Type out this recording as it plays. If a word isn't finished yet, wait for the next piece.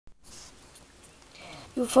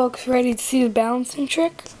You folks ready to see the balancing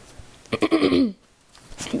trick?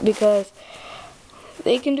 Because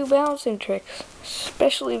they can do balancing tricks,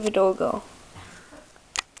 especially Vidogo.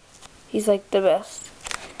 He's like the best.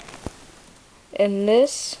 And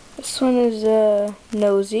this one is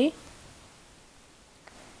Nosy.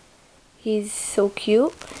 He's so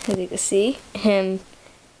cute, as you can see, and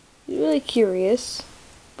he's really curious.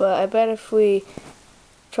 But I bet if we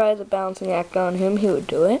tried the balancing act on him, he would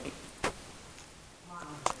do it.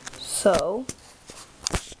 So,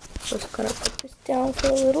 just gonna put this down for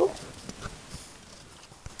a little.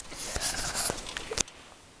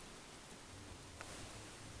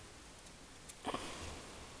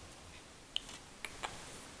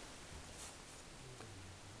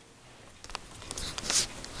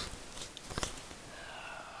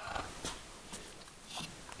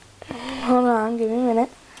 Hold on, give me a minute.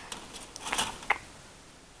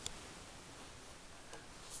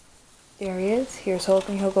 There he is. Here's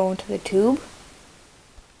hoping he'll go into the tube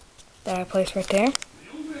that I placed right there.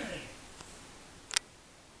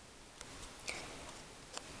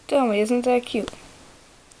 Tell me, isn't that cute?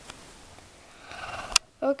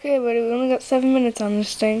 Okay, buddy, we only got 7 minutes on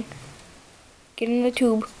this thing. Get in the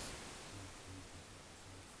tube.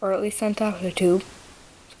 Or at least on top of the tube.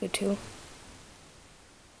 It's good too.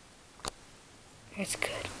 That's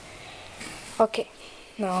good. Okay,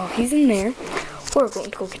 now he's in there. We're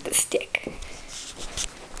going to go get the stick.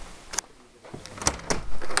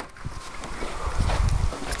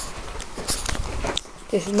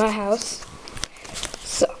 This is my house.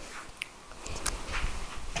 So,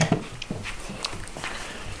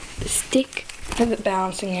 the stick and the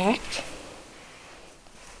balancing act.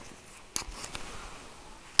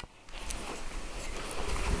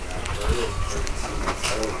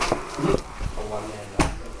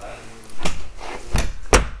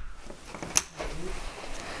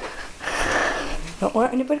 Don't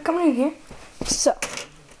want anybody coming in here. So,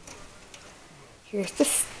 here's the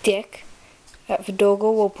stick that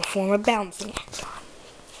Vidogo will perform a balancing act on.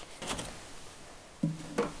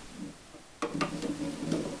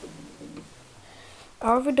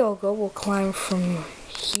 Our Vidogo will climb from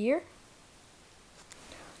here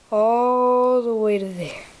all the way to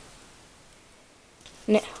there.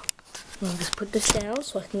 Now, I'm going to just put this down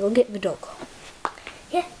so I can go get Vidogo.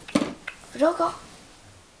 Here, Vidogo.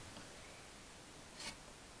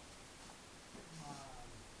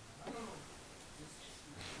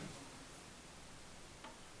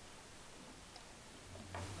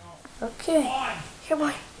 Okay, here,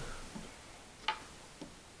 boy.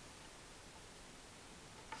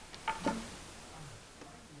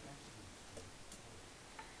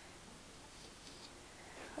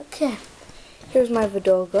 Okay, here's my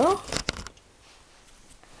Vidogo.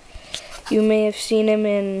 You may have seen him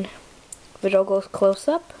in Vidogo's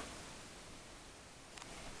close-up.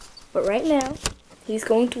 But right now, he's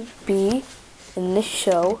going to be in this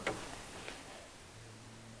show,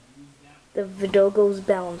 the Vidogo's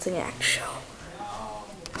Balancing Act show.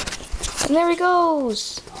 And there he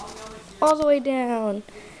goes! All the way down.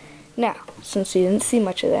 Now, since you didn't see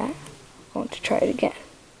much of that, I want to try it again.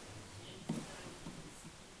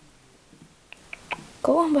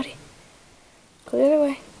 Go on, buddy. Go the other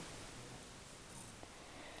way.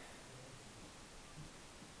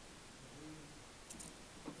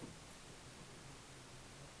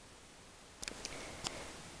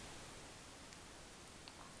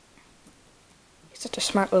 Such a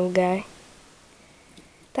smart little guy.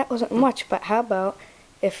 That wasn't much, but how about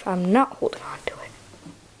if I'm not holding on to it?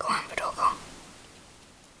 Go on, Vidogo.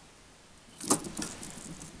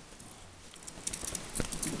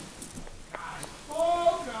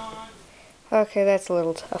 Okay, that's a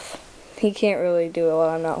little tough. He can't really do it while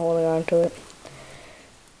I'm not holding on to it.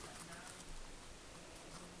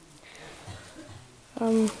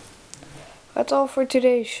 That's all for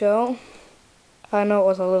today's show. I know it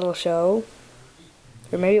was a little show.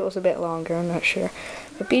 Or maybe it was a bit longer, I'm not sure.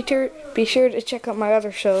 But be sure to check out my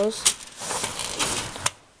other shows.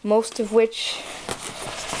 Most of which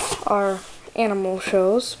are animal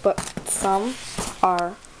shows, but some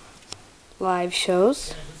are live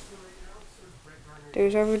shows.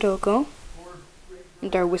 There's our Vidogo.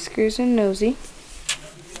 And our Whiskers and Nosy.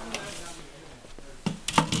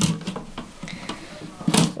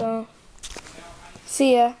 So,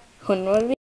 see ya.